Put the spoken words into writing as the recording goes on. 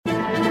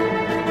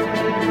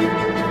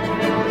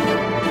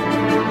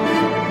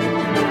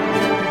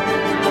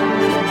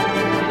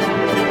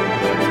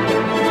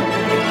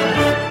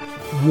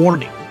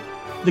Warning.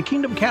 The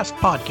Kingdom Cast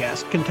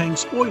podcast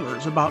contains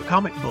spoilers about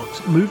comic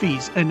books,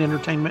 movies, and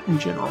entertainment in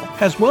general,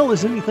 as well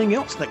as anything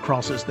else that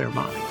crosses their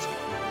minds.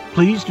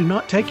 Please do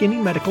not take any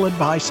medical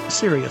advice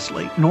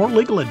seriously, nor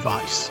legal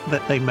advice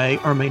that they may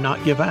or may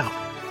not give out.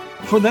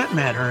 For that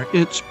matter,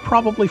 it's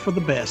probably for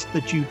the best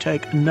that you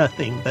take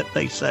nothing that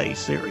they say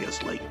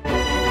seriously.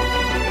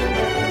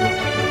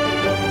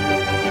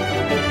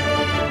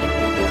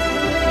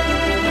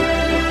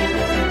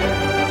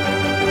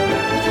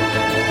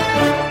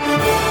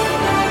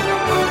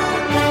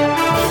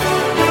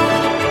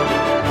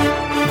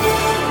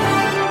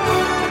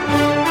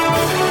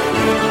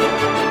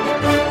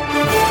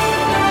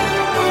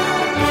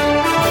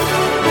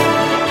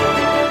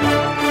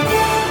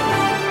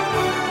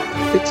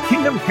 It's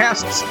Kingdom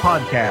Cast's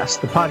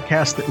podcast, the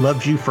podcast that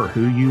loves you for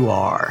who you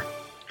are.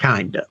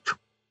 Kind of.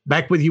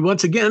 Back with you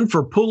once again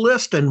for Pull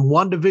List and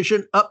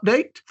WandaVision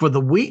update for the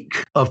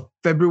week of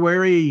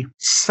February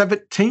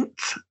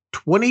 17th,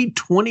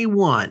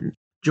 2021.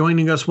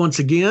 Joining us once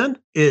again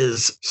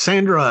is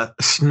Sandra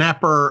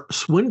Snapper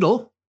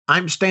Swindle.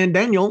 I'm Stan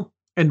Daniel,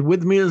 and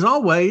with me as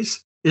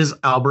always is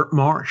Albert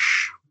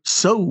Marsh.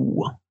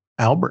 So,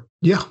 Albert.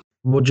 Yeah.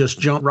 We'll just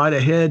jump right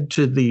ahead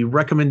to the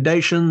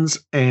recommendations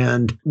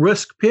and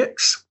risk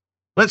picks.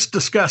 Let's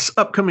discuss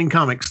upcoming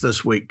comics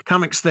this week.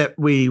 Comics that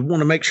we want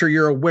to make sure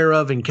you're aware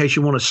of in case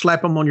you want to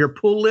slap them on your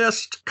pull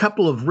list.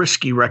 Couple of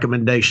risky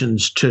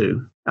recommendations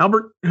too.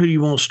 Albert, who do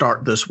you want to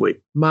start this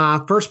week?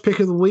 My first pick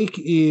of the week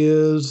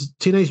is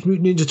Teenage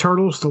Mutant Ninja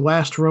Turtles, The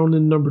Last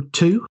Ronin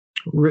 #2.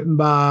 Written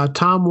by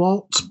Tom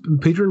Waltz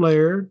and Peter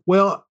Laird.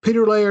 Well,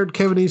 Peter Laird,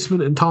 Kevin Eastman,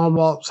 and Tom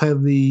Waltz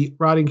have the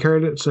writing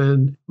credits,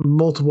 and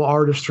multiple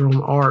artists are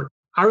on art.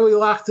 I really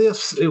like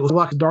this. It was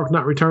like Dark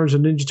Knight Returns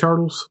and Ninja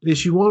Turtles.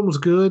 Issue 1 was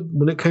good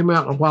when it came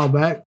out a while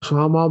back, so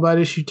I'm all about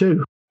issue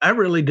 2. I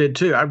really did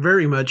too. I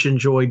very much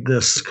enjoyed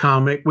this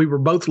comic. We were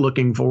both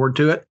looking forward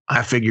to it.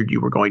 I figured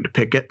you were going to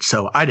pick it,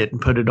 so I didn't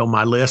put it on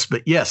my list.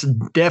 But yes,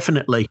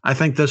 definitely. I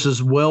think this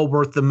is well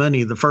worth the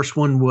money. The first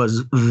one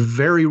was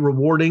very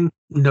rewarding.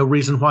 No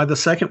reason why the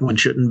second one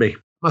shouldn't be.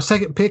 My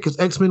second pick is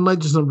X-Men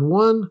Legends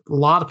 #1. A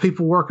lot of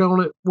people work on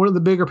it. One of the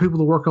bigger people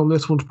to work on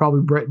this one's probably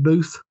Brett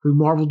Booth, who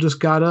Marvel just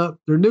got up.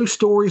 They're new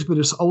stories, but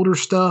it's older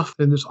stuff,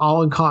 and it's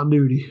all in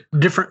continuity.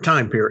 Different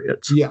time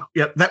periods. Yeah.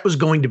 Yep, that was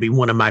going to be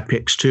one of my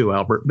picks too,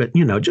 Albert. But,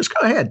 just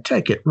go ahead,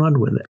 take it,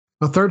 run with it.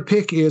 My third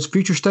pick is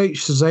Future State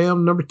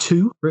Shazam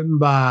 #2, written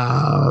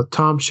by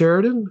Tom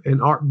Sheridan and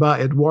art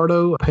by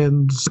Eduardo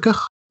Panzica.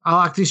 I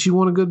liked issue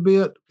 1 a good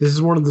bit. This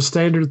is one of the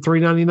standard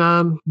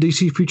 $3.99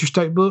 DC Future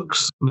State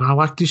books. And I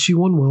liked issue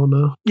 1 well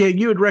enough. Yeah,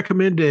 you had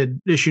recommended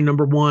issue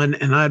 #1,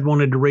 and I had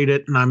wanted to read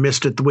it, and I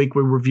missed it the week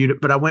we reviewed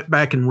it, but I went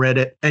back and read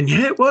it, and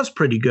yeah, it was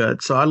pretty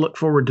good. So I look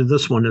forward to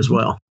this one as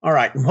well. All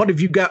right, what have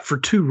you got for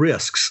 2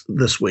 risks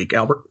this week,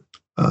 Albert?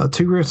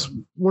 2 risks.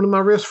 One of my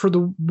risks for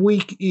the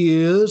week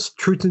is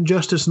Truth and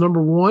Justice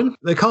 #1.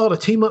 They call it a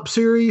team-up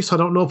series, so I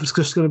don't know if it's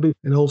just going to be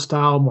an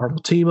old-style Marvel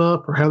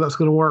team-up or how that's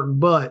going to work,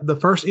 but the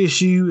first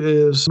issue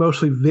is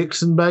mostly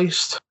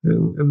Vixen-based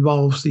and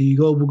involves the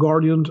Global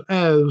Guardians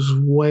as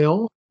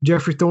well.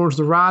 Jeffrey Thorne's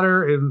the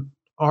writer, and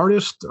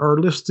artists are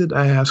listed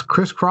as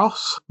Chris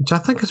Cross, which I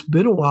think it's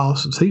been a while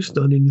since he's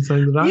done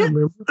anything that I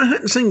remember. I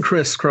haven't seen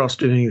Chris Cross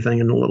do anything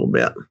in a little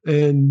bit.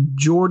 And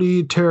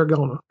Jordi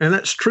Tarragona. And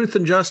that's Truth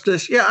and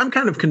Justice. Yeah, I'm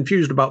kind of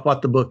confused about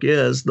what the book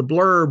is. The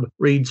blurb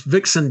reads,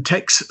 Vixen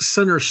takes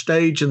center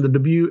stage in the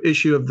debut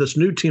issue of this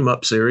new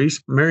team-up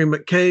series. Mary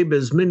McCabe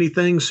is many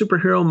things,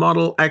 superhero,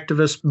 model,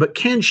 activist, but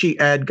can she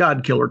add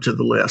Godkiller to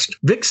the list?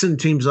 Vixen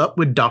teams up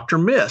with Dr.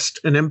 Mist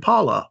and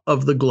Impala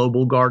of the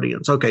Global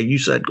Guardians. Okay, you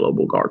said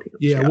Global Guardians.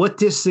 Yeah, what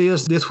this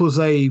is, this was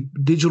a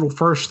digital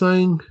first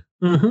thing.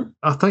 Mm-hmm.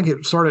 I think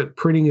it started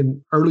printing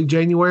in early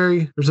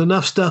January. There's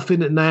enough stuff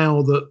in it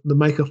now to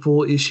make a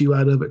full issue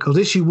out of it. Because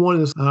issue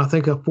 1 is, I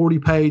think, a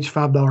 40-page,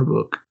 $5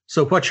 book.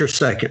 So what's your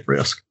second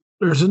risk?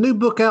 There's a new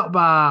book out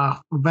by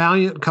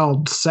Valiant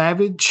called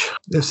Savage.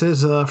 It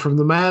says, from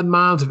the mad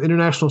minds of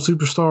international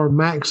superstar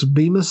Max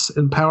Bemis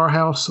and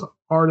powerhouse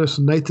artist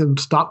Nathan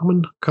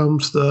Stockman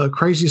comes the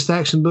craziest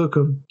action book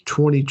of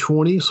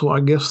 2020. So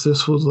I guess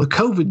this was a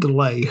COVID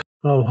delay.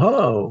 Oh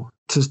ho.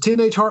 It says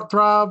teenage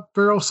heartthrob,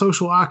 feral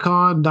social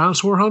icon,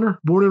 dinosaur hunter,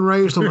 born and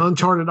raised on an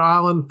uncharted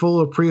island full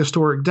of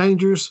prehistoric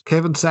dangers.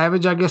 Kevin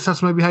Savage, I guess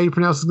that's maybe how you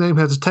pronounce his name,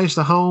 has a taste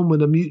of home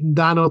when a mutant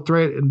dino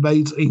threat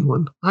invades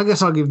England. I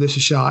guess I'll give this a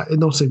shot. It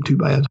don't seem too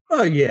bad.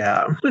 Oh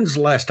yeah. When's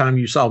the last time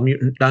you saw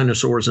mutant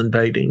dinosaurs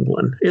invade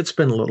England? It's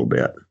been a little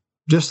bit.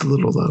 Just a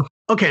little though.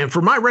 Okay, and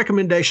for my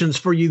recommendations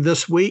for you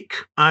this week,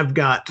 I've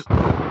got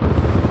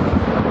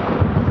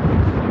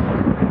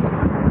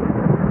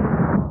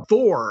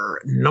Thor,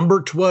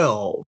 number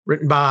 12,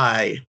 written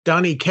by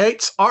Donny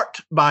Cates, art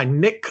by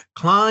Nick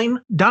Klein.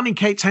 Donny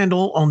Cates'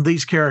 handle on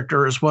these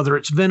characters, whether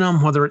it's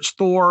Venom, whether it's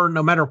Thor,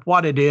 no matter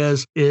what it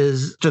is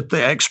at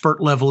the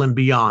expert level and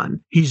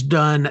beyond. He's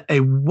done a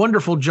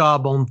wonderful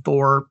job on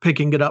Thor,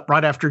 picking it up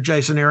right after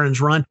Jason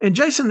Aaron's run. And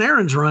Jason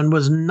Aaron's run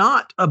was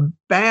not a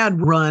bad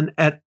run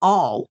at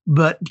all,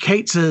 but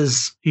Cates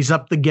he's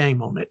up the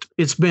game on it.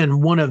 It's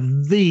been one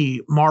of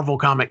the Marvel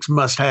Comics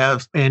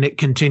must-haves, and it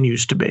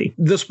continues to be.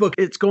 This book,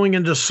 it's going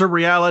into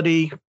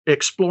surreality,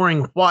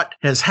 exploring what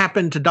has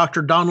happened to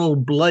Dr.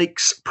 Donald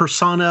Blake's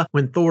persona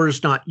when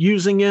Thor's not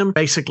using him.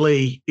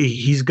 Basically,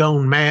 he's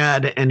gone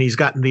mad and he's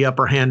gotten the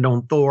upper hand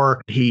on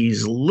Thor.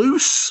 He's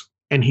loose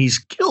and he's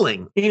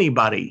killing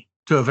anybody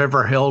to have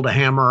ever held a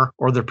hammer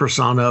or the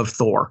persona of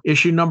Thor.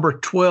 Issue number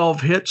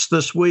 12 hits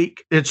this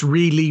week. It's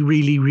really,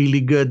 really,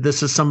 really good.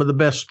 This is some of the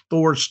best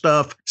Thor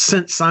stuff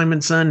since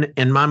Simonson.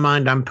 In my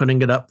mind, I'm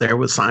putting it up there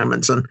with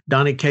Simonson.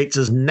 Donny Cates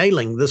is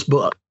nailing this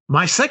book.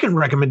 My second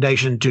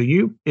recommendation to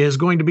you is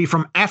going to be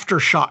from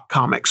Aftershock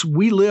Comics,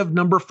 We Live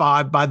number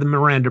 5 by the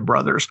Miranda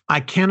Brothers. I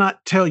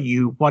cannot tell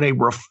you what a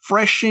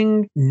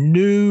refreshing,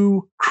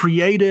 new,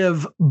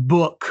 creative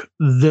book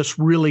this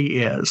really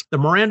is. The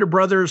Miranda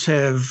Brothers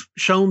have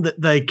shown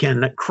that they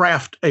can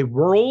craft a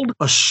world,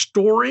 a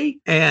story,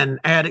 and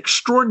add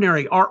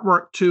extraordinary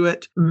artwork to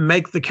it,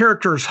 make the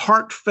characters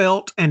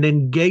heartfelt and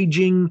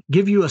engaging,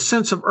 give you a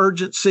sense of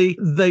urgency.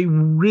 They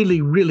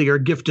really, really are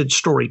gifted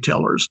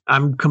storytellers.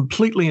 I'm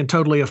completely and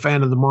totally a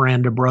fan of the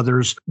Miranda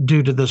Brothers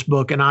due to this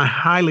book, and I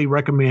highly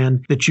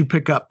recommend that you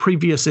pick up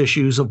previous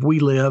issues of We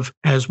Live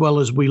as well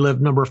as We Live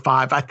number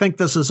 5. I think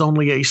this is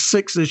only a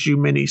 6-issue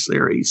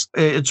miniseries.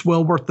 It's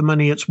well worth the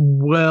money. It's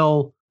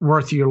well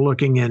worth your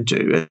looking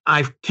into.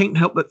 I can't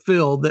help but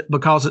feel that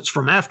because it's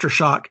from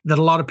Aftershock that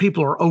a lot of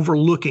people are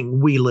overlooking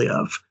We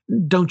Live.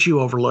 Don't you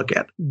overlook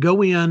it.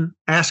 Go in,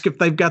 ask if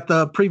they've got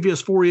the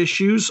previous 4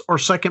 issues or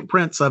second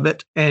prints of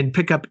it, and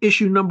pick up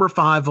issue number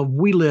 5 of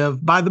We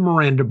Live by the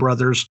Miranda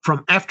Brothers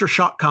from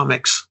Aftershock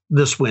Comics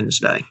this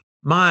Wednesday.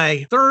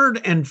 My third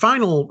and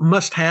final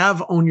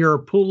must-have on your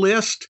pull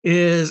list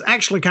is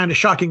actually kind of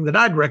shocking that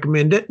I'd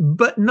recommend it,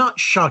 but not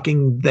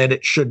shocking that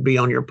it should be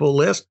on your pull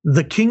list.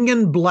 The King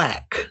in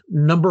Black,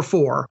 number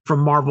 4 from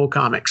Marvel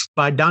Comics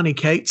by Donny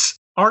Cates,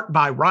 art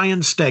by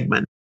Ryan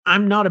Stegman.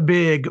 I'm not a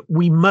big,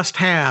 we must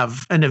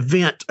have an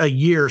event a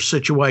year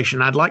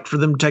situation. I'd like for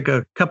them to take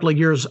a couple of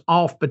years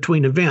off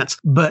between events,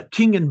 but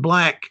King in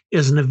Black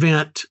is an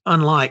event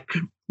unlike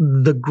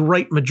the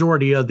great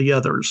majority of the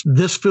others.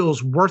 This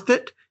feels worth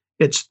it.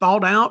 It's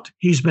thought out.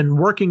 He's been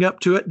working up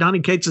to it. Donny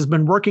Cates has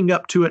been working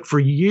up to it for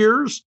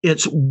years.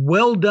 It's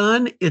well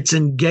done. It's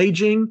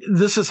engaging.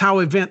 This is how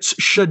events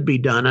should be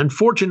done.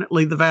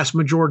 Unfortunately, the vast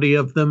majority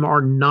of them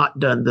are not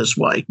done this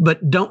way,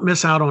 but don't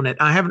miss out on it.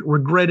 I haven't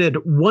regretted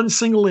one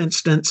single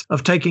instance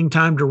of taking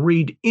time to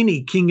read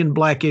any King in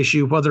Black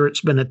issue, whether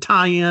it's been a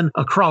tie-in,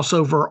 a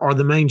crossover, or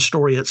the main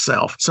story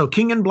itself. So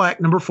King in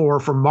Black number 4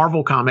 from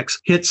Marvel Comics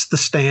hits the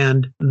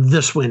stand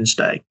this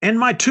Wednesday. And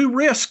my 2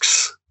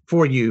 risks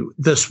for you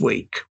this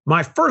week.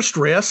 My first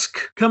risk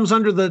comes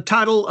under the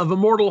title of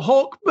Immortal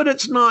Hulk, but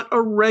it's not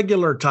a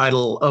regular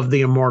title of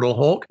the Immortal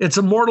Hulk. It's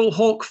Immortal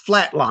Hulk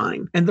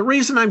Flatline. And the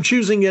reason I'm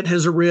choosing it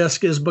as a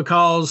risk is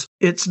because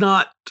it's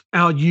not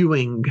Al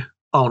Ewing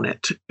on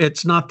it.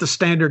 It's not the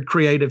standard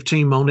creative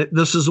team on it.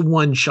 This is a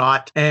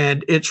one-shot,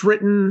 and it's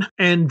written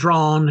and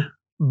drawn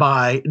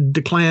by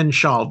Declan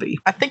Shalvey.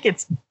 I think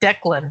it's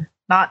Declan,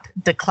 not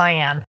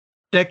Declan.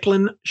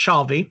 Declan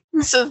Shalvey.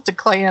 This is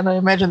Declan. I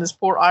imagine this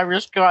poor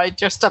Irish guy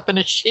dressed up in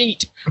a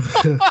sheet.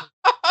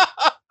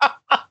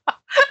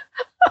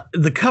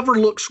 The cover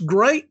looks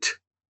great.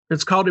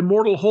 It's called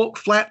Immortal Hulk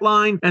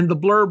Flatline, and the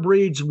blurb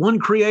reads, one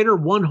creator,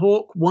 one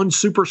Hulk, one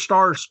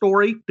superstar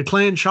story.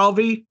 Declan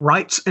Shalvey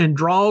writes and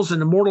draws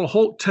an Immortal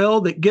Hulk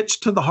tale that gets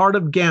to the heart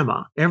of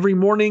Gamma. Every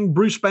morning,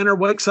 Bruce Banner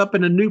wakes up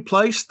in a new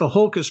place. The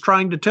Hulk is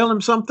trying to tell him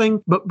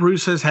something, but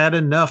Bruce has had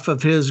enough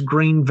of his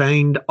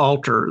green-veined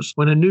altars.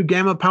 When a new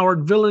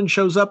Gamma-powered villain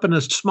shows up in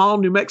a small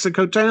New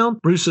Mexico town,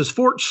 Bruce is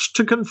forced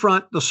to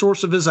confront the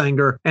source of his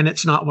anger, and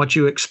it's not what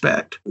you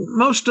expect.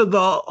 Most of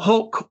the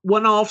Hulk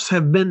one-offs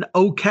have been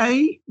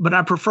okay, but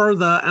I prefer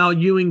the Al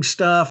Ewing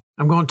stuff.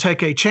 I'm going to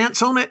take a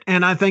chance on it,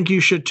 and I think you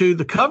should too.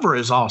 The cover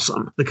is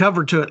awesome. The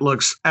cover to it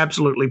looks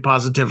absolutely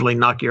positively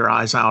knock your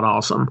eyes out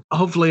awesome.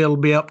 Hopefully it'll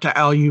be up to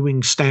Al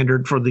Ewing's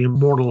standard for the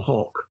Immortal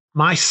Hulk.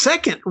 My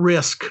second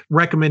risk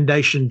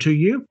recommendation to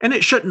you, and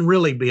it shouldn't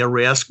really be a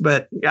risk,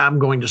 but I'm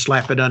going to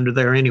slap it under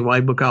there anyway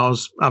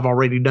because I've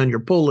already done your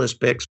pull list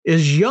picks,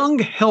 is Young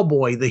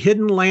Hellboy, The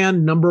Hidden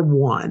Land number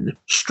 1.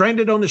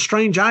 Stranded on a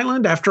strange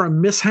island after a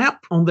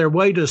mishap on their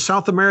way to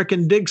South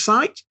American dig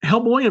sites,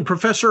 Hellboy and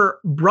Professor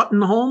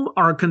Bruttenholm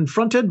are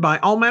confronted by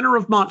all manner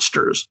of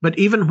monsters. But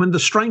even when the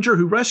stranger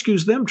who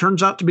rescues them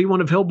turns out to be one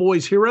of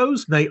Hellboy's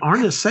heroes, they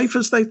aren't as safe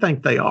as they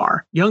think they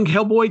are. Young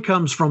Hellboy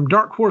comes from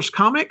Dark Horse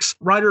Comics.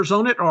 Writer writers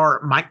on it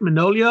are Mike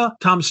Mignola,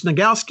 Tom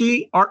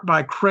Snagowski, art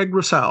by Craig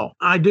Russell.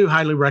 I do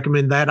highly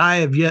recommend that. I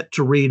have yet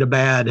to read a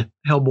bad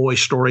Hellboy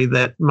story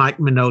that Mike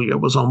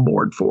Mignola was on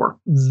board for.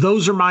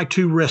 Those are my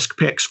 2 risk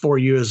picks for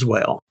you as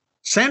well.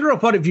 Sandra,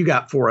 what have you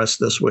got for us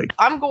this week?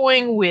 I'm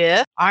going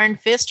with Iron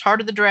Fist,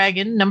 Heart of the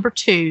Dragon, number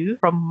 2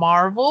 from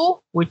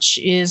Marvel, which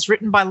is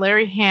written by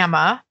Larry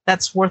Hama.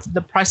 That's worth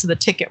the price of the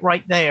ticket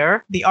right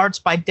there. The art's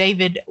by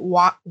David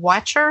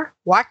Wachter.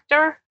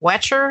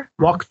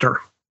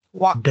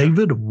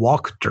 David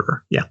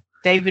Wachter. Yeah.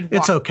 David Wachter.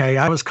 It's okay.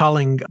 I was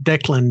calling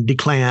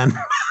Declan.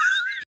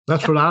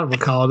 That's what I would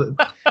call it.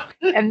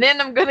 And then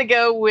I'm going to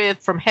go with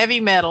from Heavy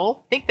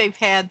Metal. I think they've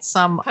had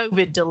some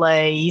COVID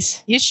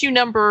delays. Issue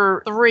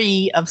number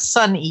 3 of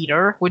Sun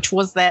Eater, which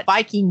was that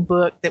Viking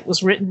book that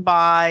was written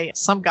by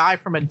some guy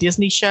from a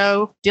Disney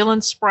show,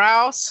 Dylan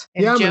Sprouse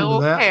and Joe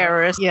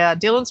Harris. Yeah,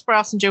 Dylan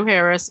Sprouse and Joe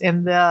Harris.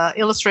 And the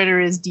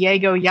illustrator is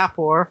Diego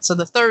Yapor. So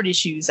the 3rd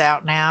issue is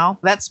out now.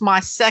 That's my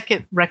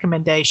 2nd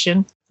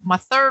recommendation. My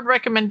 3rd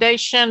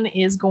recommendation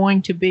is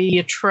going to be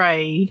a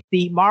trade.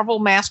 The Marvel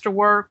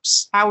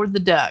Masterworks Howard the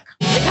Duck.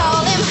 They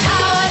call him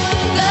Howard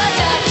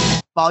the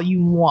Duck.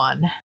 Volume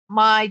 1.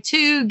 My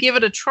 2 give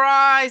it a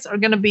tries are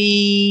going to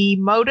be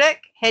Modek,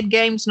 Head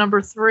Games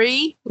number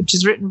 3, which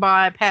is written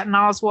by Patton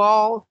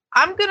Oswalt.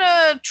 I'm going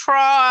to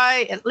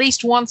try at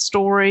least one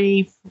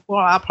story.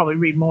 Well, I'll probably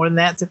read more than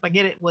that if I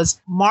get it.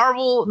 Was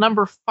Marvel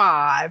number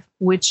 5,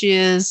 which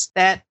is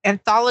that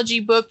anthology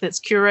book that's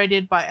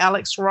curated by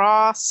Alex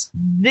Ross.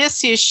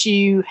 This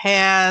issue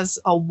has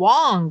a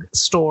Wong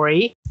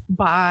story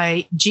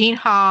by Gene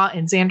Ha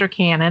and Xander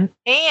Cannon.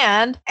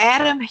 And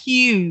Adam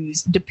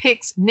Hughes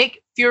depicts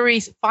Nick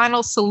Fury's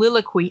final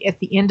soliloquy at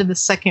the end of the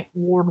Second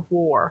World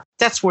War.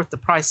 That's worth the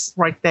price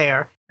right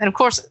there. And of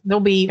course,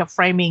 there'll be a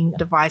framing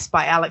device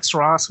by Alex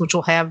Ross, which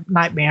will have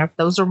Nightmare.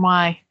 Those are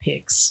my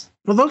picks.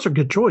 Well, those are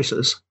good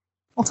choices.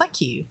 Well, thank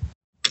you.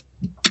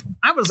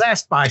 I was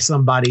asked by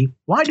somebody,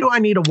 why do I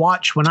need a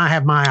watch when I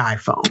have my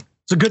iPhone?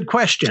 It's a good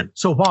question.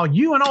 So while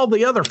you and all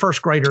the other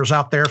first graders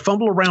out there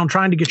fumble around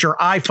trying to get your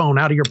iPhone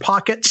out of your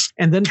pockets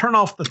and then turn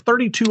off the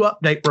 32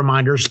 update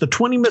reminders, the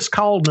 20 missed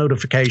call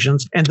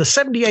notifications, and the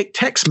 78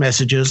 text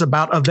messages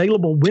about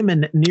available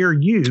women near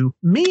you,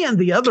 me and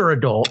the other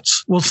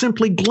adults will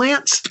simply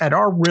glance at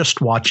our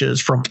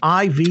wristwatches from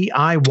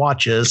IVI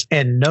Watches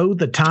and know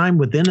the time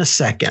within a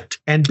second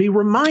and be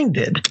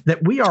reminded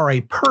that we are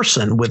a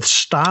person with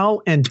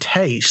style and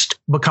taste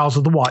because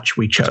of the watch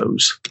we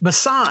chose.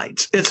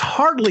 Besides, it's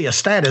hardly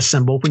a status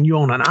symbol when you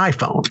own an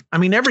iPhone. I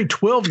mean, every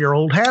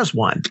 12-year-old has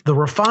one. The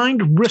refined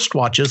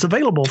wristwatches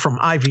available from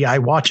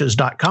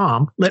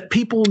IVIWatches.com let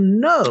people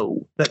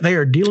know that they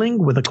are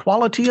dealing with a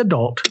quality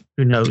adult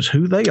who knows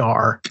who they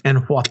are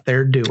and what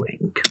they're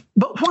doing.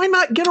 But why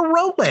not get a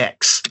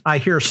Rolex? I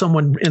hear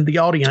someone in the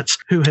audience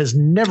who has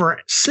never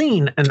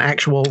seen an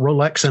actual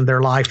Rolex in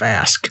their life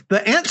ask.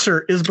 The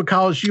answer is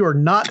because you are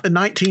not a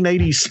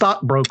 1980s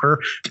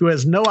stockbroker who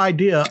has no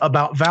idea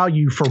about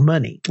value for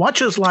money.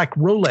 Watches like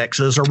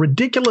Rolexes are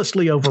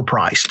ridiculously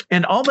overpriced,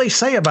 and all they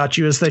say about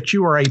you is that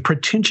you are a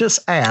pretentious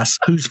ass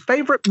whose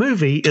favorite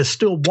movie is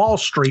still Wall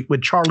Street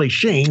with Charlie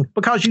Sheen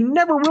because you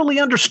never really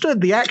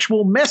understood the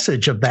actual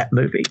message of that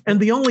movie. And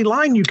the only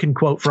line you can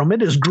quote from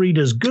it is "Greed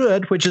is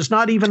good," which is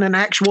not even an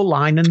actual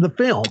line in the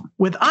film.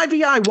 With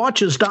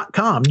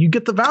IVIWatches.com, you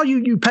get the value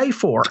you pay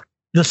for.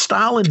 The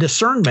style and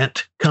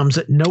discernment comes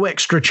at no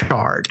extra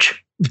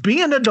charge.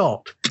 Be an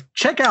adult.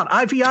 Check out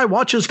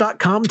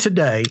IVIWatches.com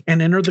today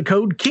and enter the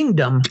code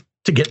KINGDOM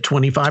to get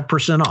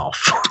 25%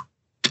 off.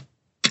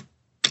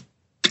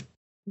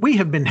 We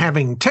have been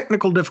having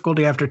technical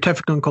difficulty after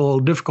technical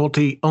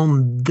difficulty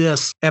on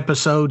this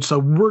episode, so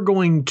we're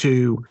going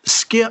to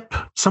skip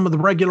some of the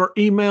regular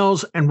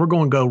emails and we're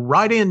going to go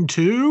right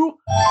into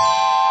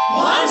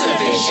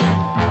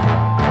WandaVision.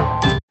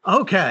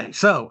 Okay,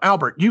 so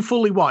Albert, you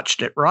fully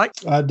watched it, right?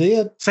 I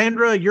did.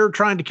 Sandra, you're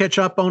trying to catch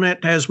up on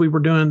it as we were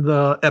doing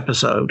the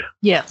episode.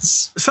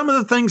 Yes. Some of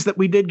the things that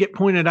we did get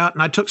pointed out,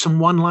 and I took some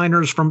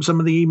one-liners from some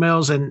of the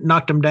emails and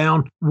knocked them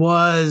down,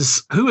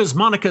 was who is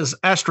Monica's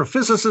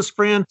astrophysicist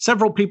friend?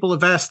 Several people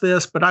have asked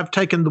this, but I've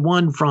taken the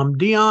one from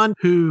Dion,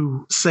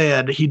 who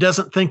said he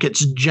doesn't think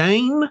it's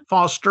Jane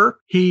Foster.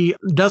 He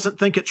doesn't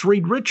think it's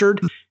Reed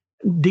Richard.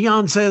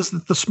 Dion says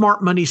that the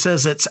smart money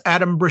says it's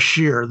Adam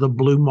Brashear, the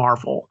Blue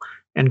Marvel.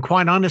 And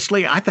quite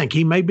honestly, I think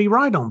he may be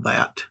right on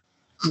that.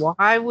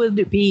 Why would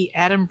it be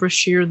Adam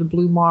Brashear, the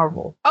Blue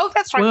Marvel? Oh,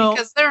 that's right,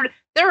 because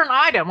they're an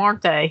item,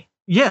 aren't they?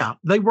 Yeah,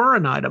 they were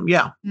an item.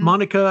 Yeah. Mm-hmm.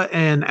 Monica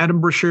and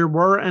Adam Brashear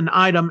were an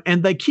item,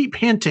 and they keep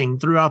hinting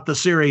throughout the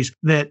series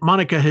that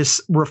Monica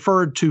has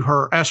referred to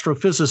her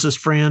astrophysicist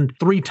friend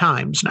 3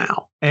 times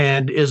now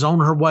and is on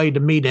her way to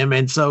meet him.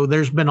 And so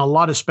there's been a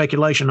lot of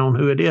speculation on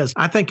who it is.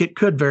 I think it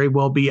could very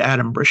well be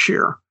Adam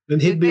Brashear.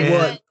 And he'd be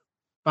what?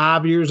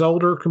 5 years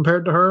older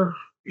compared to her?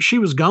 She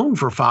was gone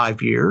for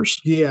 5 years.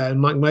 Yeah,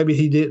 and maybe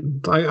he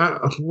didn't.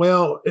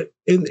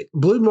 In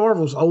Blue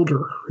Marvel's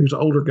older. He's an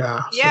older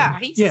guy. Yeah,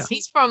 so.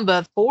 He's from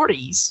the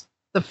 40s.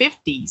 the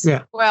 50s.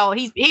 Yeah. Well,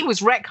 he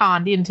was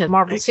retconned into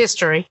Marvel's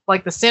history,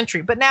 like the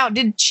century. But now,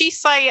 did she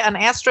say an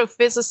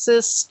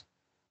astrophysicist?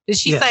 Did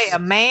she say a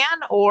man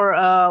or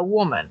a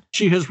woman?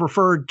 She has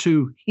referred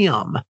to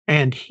him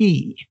and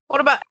he.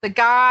 What about the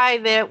guy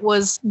that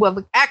was, well,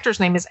 the actor's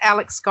name is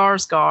Alex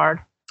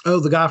Skarsgård. Oh,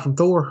 the guy from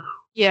Thor.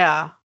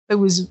 Yeah, who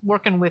was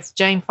working with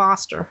Jane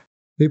Foster.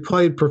 He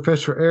played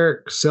Professor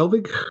Eric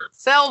Selvig.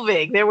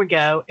 Selvig, there we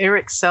go.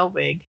 Eric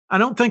Selvig. I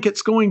don't think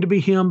it's going to be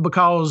him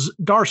because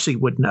Darcy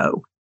would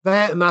know.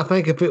 That, and I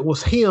think if it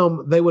was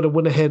him, they would have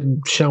went ahead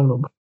and shown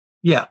him.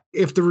 Yeah.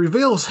 If the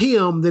reveal's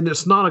him, then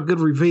it's not a good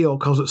reveal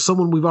because it's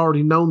someone we've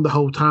already known the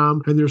whole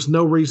time, and there's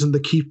no reason to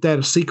keep that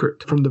a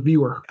secret from the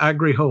viewer. I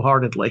agree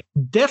wholeheartedly.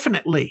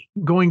 Definitely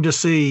going to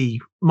see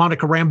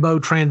Monica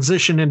Rambeau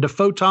transition into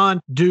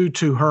Photon due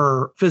to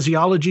her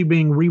physiology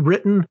being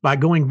rewritten by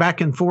going back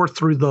and forth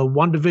through the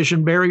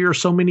WandaVision barrier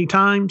so many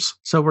times.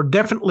 So we're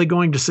definitely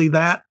going to see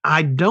that.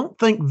 I don't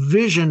think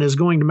Vision is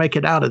going to make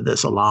it out of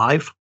this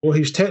alive. Well,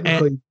 he's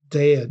technically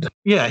dead.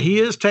 Yeah, he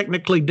is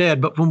technically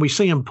dead, but when we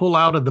see him pull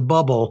out of the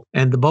bubble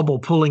and the bubble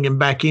pulling him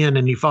back in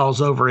and he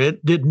falls over,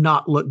 it did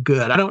not look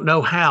good. I don't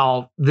know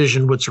how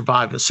Vision would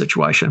survive this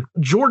situation.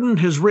 Jordan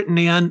has written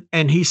in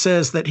and he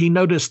says that he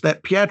noticed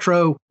that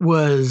Pietro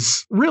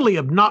was really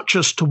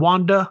obnoxious to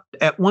Wanda.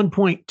 At one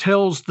point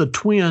tells the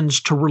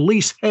twins to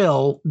release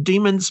hell,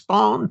 demon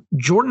spawn.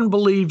 Jordan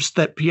believes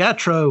that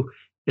Pietro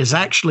is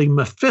actually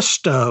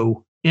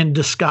Mephisto in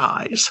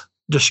disguise,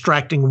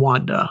 distracting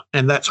Wanda,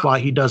 and that's why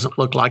he doesn't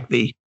look like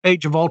the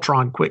Age of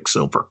Ultron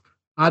Quicksilver.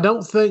 I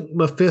don't think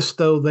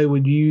Mephisto they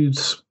would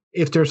use.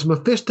 If there's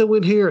Mephisto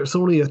in here, it's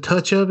only a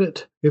touch of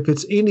it. If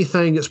it's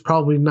anything, it's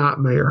probably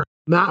Nightmare.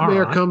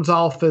 Nightmare comes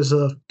off as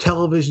a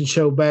television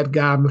show bad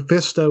guy.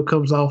 Mephisto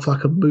comes off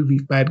like a movie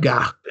bad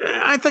guy.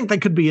 I think they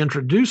could be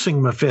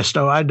introducing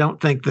Mephisto. I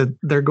don't think that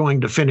they're going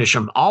to finish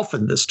him off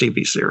in this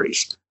TV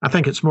series. I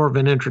think it's more of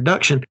an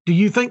introduction. Do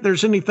you think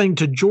there's anything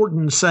to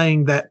Jordan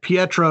saying that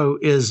Pietro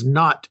is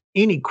not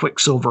any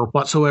Quicksilver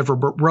whatsoever,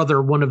 but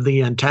rather one of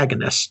the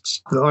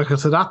antagonists? Like I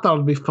said, I thought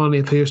it'd be funny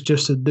if he was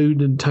just a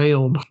dude in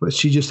town, but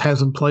she just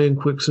has him playing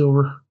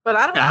Quicksilver. But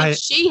I don't think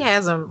she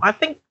has him. I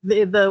think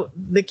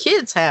the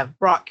kids have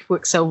brought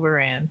Quicksilver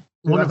in.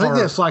 I think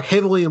that's like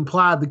heavily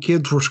implied the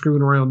kids were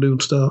screwing around doing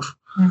stuff.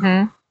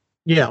 Mm-hmm.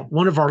 Yeah,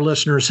 one of our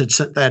listeners had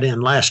sent that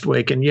in last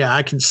week, and yeah,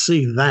 I can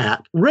see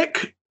that.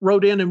 Rick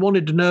wrote in and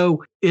wanted to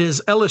know,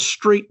 is Ellis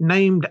Street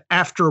named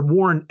after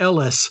Warren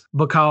Ellis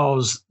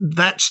because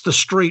that's the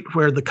street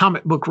where the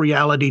comic book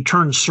reality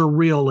turns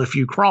surreal if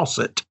you cross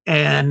it?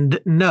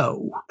 And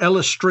no,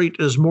 Ellis Street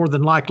is more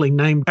than likely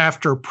named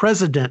after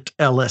President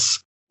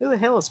Ellis. Who the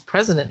hell is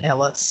President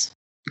Ellis?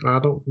 I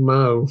don't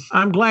know.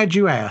 I'm glad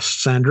you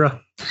asked, Sandra.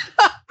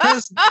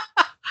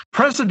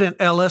 President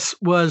Ellis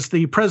was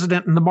the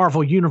president in the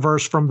Marvel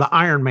Universe from the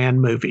Iron Man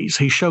movies.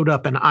 He showed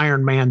up in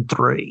Iron Man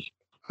 3.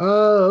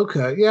 Oh,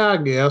 okay. Yeah, I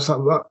guess.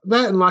 That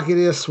and like it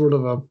is sort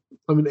of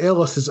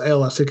Ellis is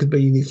Ellis. It could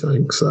be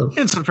anything. So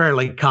it's a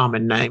fairly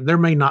common name. There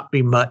may not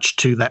be much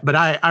to that, but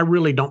I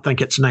really don't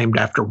think it's named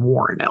after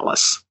Warren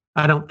Ellis.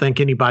 I don't think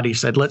anybody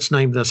said, let's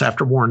name this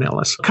after Warren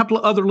Ellis. A couple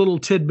of other little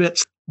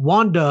tidbits.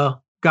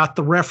 Wanda got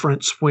the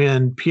reference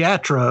when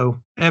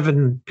Pietro,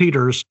 Evan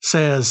Peters,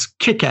 says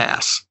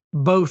kick-ass.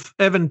 Both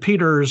Evan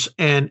Peters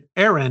and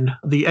Aaron,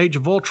 the Age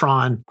of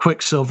Ultron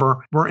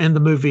Quicksilver, were in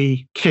the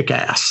movie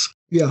Kick-Ass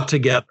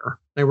together.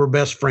 They were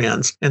best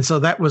friends. And so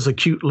that was a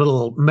cute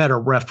little meta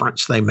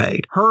reference they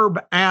made.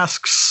 Herb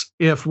asks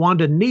if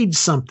Wanda needs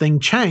something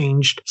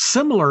changed,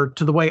 similar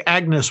to the way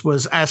Agnes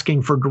was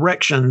asking for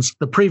directions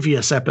the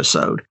previous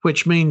episode,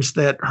 which means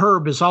that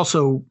Herb is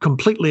also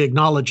completely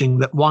acknowledging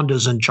that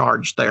Wanda's in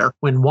charge there.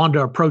 When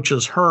Wanda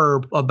approaches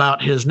Herb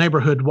about his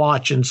neighborhood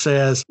watch and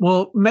says,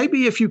 well,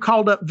 maybe if you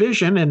called up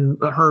Vision, and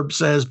Herb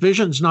says,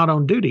 Vision's not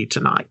on duty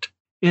tonight.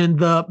 In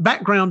the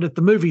background at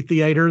the movie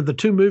theater, the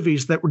two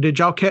movies that were, did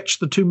y'all catch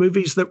the two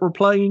movies that were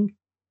playing?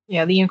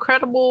 Yeah, The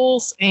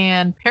Incredibles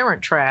and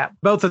Parent Trap.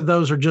 Both of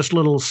those are just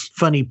little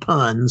funny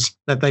puns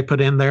that they put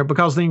in there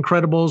because the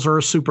Incredibles are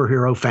a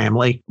superhero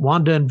family.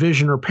 Wanda and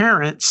Vision are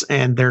parents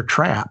and they're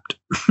trapped.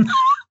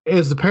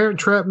 Is the Parent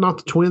Trap not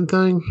the twin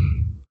thing?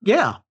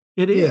 Yeah,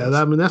 it is. Yeah,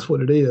 that's what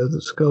it is.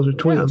 It's because they're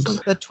twins.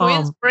 Yeah, the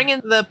twins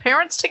bringing the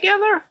parents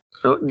together?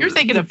 You're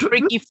thinking of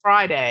Freaky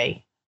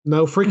Friday.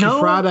 No, Freaky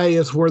Friday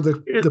is where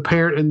the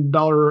parent and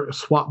daughter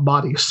swap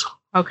bodies.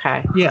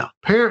 Okay. Yeah.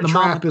 Parent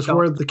Trap is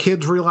where the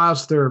kids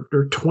realize they're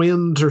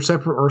twins or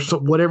separate or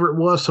whatever it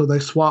was, so they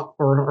swap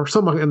or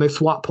something, and they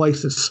swap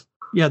places.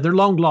 Yeah, they're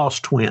long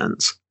lost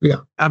twins.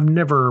 Yeah. I've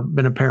never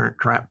been a Parent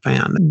Trap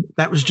fan.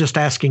 That was just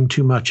asking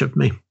too much of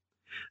me.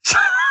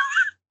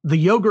 The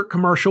yogurt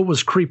commercial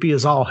was creepy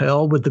as all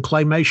hell with the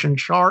claymation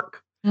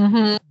shark.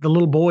 Mm-hmm. The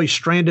little boy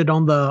stranded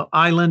on the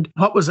island.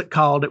 What was it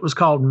called? It was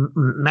called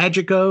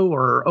Magico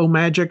or O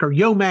Magic or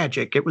Yo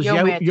Magic. It was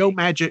Yo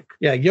Magic.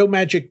 Yeah, Yo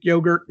Magic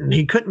yogurt. And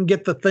he couldn't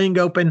get the thing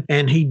open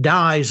and he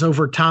dies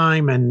over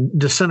time and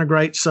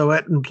disintegrates. So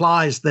it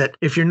implies that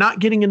if you're not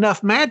getting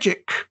enough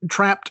magic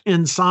trapped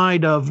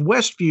inside of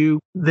Westview,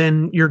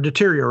 then you're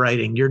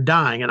deteriorating, you're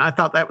dying. And I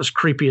thought that was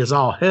creepy as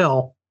all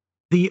hell.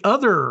 The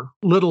other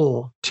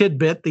little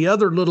tidbit, the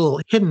other little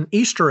hidden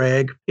Easter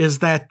egg is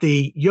that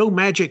the Yo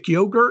Magic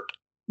yogurt,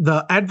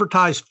 the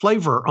advertised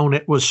flavor on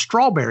it was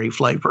strawberry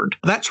flavored.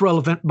 That's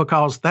relevant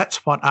because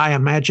that's what I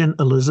imagine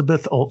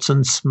Elizabeth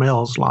Olsen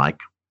smells like.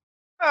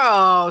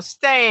 Oh,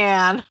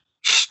 Stan.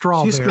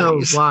 Strawberries.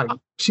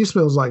 She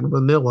smells like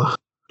vanilla.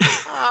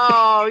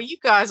 Oh, you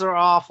guys are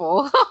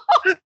awful.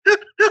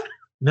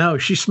 No,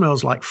 she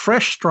smells like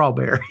fresh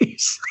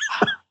strawberries.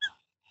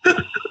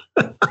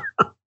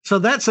 So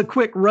that's a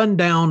quick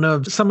rundown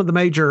of some of the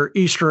major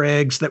Easter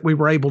eggs that we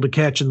were able to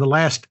catch in the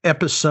last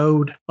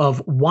episode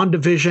of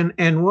WandaVision.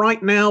 And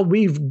right now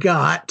we've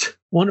got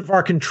one of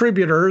our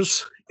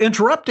contributors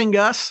interrupting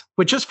us,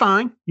 which is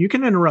fine. You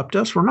can interrupt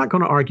us. We're not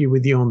going to argue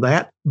with you on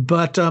that.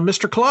 But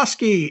Mr.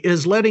 Klosky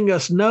is letting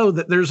us know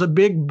that there's a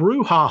big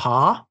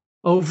brouhaha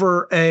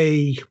over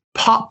a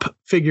pop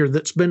figure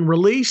that's been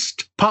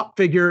released. Pop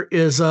figure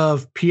is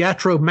of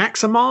Pietro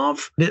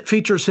Maximoff. It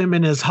features him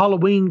in his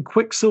Halloween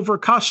Quicksilver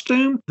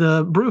costume.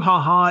 The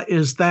brouhaha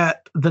is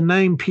that the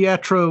name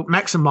Pietro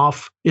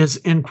Maximoff is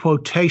in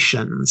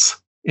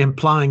quotations,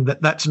 implying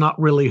that that's not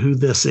really who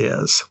this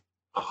is.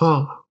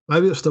 Huh.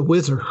 Maybe it's the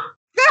wizard.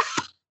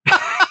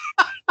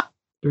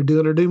 They're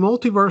doing their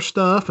multiverse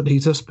stuff, and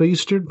he's a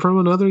speedster from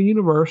another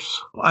universe.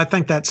 I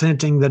think that's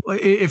hinting that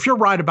if you're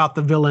right about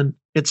the villain,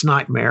 it's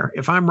Nightmare.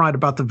 If I'm right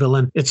about the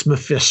villain, it's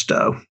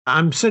Mephisto.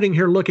 I'm sitting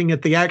here looking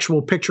at the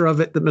actual picture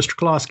of it that Mr.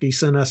 Klosky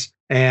sent us,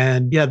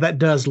 and yeah, that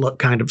does look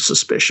kind of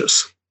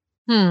suspicious.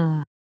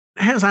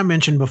 As I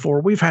mentioned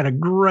before, we've had a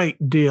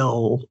great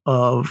deal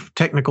of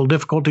technical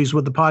difficulties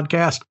with the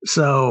podcast,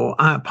 so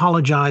I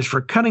apologize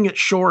for cutting it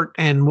short,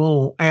 and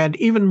we'll add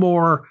even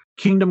more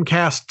Kingdom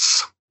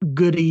Casts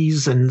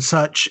goodies and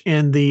such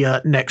in the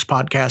next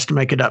podcast to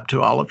make it up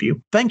to all of you.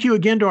 Thank you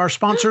again to our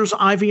sponsors,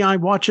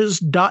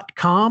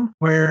 iviwatches.com,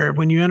 where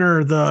when you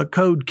enter the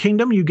code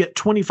KINGDOM, you get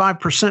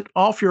 25%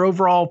 off your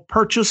overall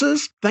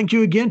purchases. Thank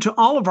you again to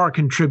all of our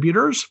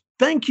contributors.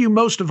 Thank you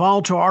most of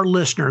all to our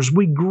listeners.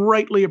 We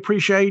greatly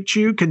appreciate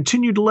you.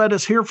 Continue to let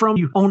us hear from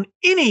you on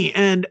any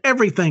and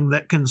everything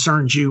that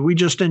concerns you. We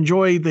just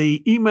enjoy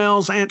the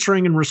emails,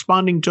 answering and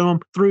responding to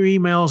them through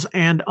emails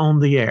and on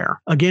the air.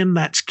 Again,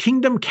 that's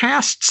Kingdom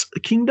Casts,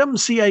 Kingdom,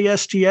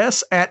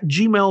 C-A-S-T-S, at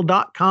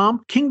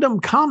gmail.com, Kingdom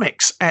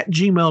Comics at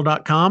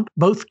gmail.com,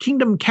 both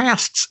Kingdom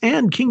Casts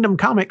and Kingdom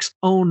Comics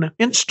on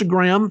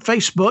Instagram,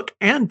 Facebook,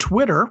 and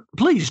Twitter.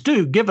 Please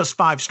do give us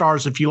 5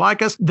 stars if you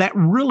like us. That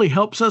really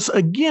helps us.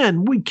 Again,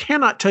 we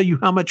cannot tell you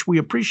how much we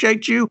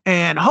appreciate you,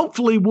 and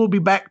hopefully we'll be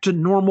back to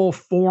normal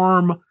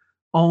form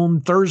on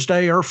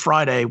Thursday or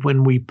Friday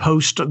when we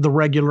post the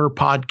regular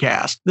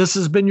podcast. This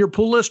has been your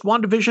Pull List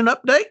WandaVision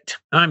update.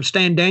 I'm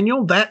Stan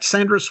Daniel. That's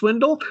Sandra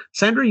Swindle.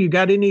 Sandra, you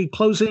got any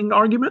closing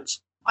arguments?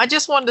 I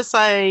just wanted to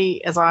say,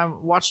 as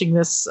I'm watching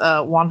this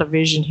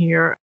WandaVision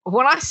here,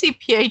 when I see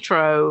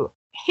Pietro,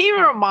 he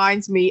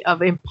reminds me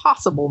of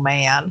Impossible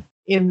Man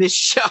in this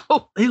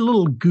show. He's a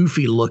little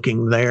goofy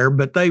looking there,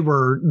 but they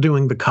were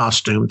doing the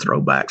costume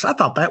throwbacks. I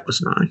thought that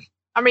was nice.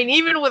 I mean,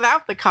 even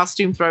without the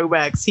costume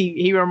throwbacks,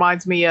 he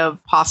reminds me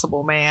of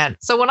Possible Man.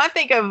 So when I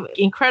think of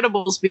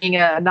Incredibles being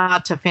a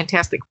nod to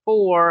Fantastic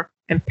Four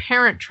and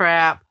Parent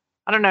Trap,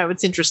 I don't know,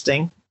 it's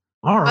interesting.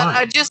 All right. But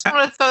I just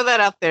want to throw that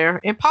out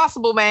there.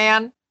 Impossible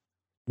Man.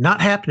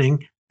 Not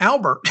happening.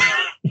 Albert,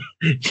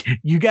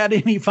 you got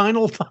any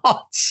final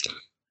thoughts?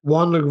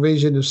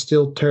 WandaVision is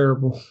still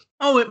terrible.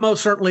 Oh, it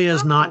most certainly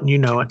is not, and you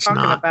know it's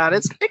not. About it.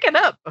 It's picking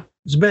up.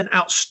 It's been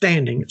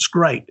outstanding. It's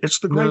great. It's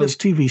the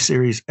greatest TV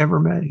series ever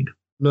made.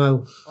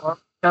 No.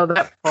 Go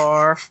that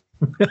far.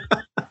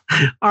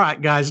 All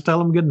right, guys, tell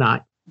them good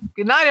night.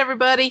 Good night,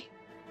 everybody.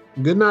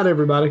 Good night,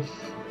 everybody.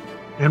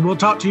 And we'll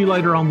talk to you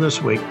later on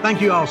this week.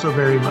 Thank you all so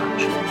very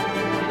much.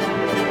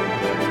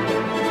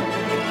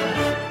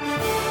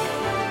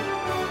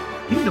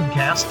 Kingdom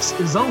Casts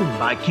is owned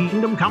by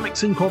Kingdom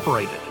Comics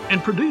Incorporated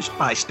and produced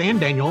by Stan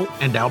Daniel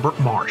and Albert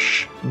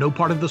Marsh. No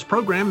part of this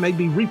program may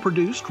be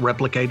reproduced,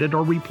 replicated,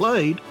 or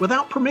replayed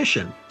without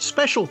permission.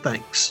 Special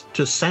thanks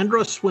to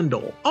Sandra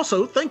Swindle.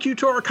 Also, thank you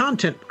to our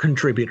content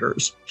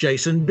contributors,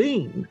 Jason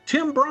Bean,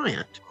 Tim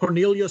Bryant,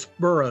 Cornelius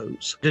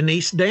Burrows,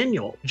 Denise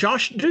Daniel,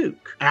 Josh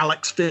Duke,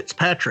 Alex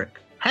Fitzpatrick,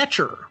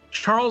 Hatcher,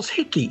 Charles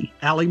Hickey,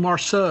 Ali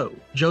Marceau,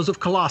 Joseph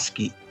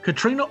Koloski,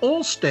 Katrina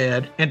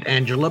Olstead, and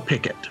Angela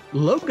Pickett.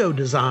 Logo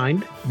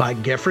designed by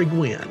Geoffrey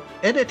Gwynn.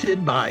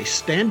 Edited by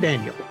Stan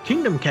Daniel.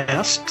 Kingdom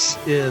Casts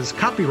is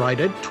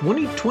copyrighted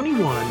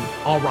 2021,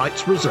 all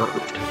rights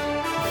reserved.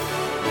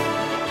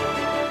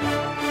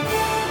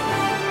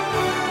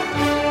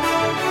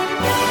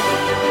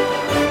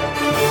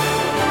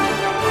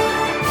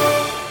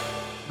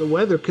 The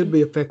weather could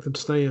be affecting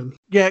Stan.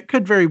 Yeah, it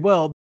could very well.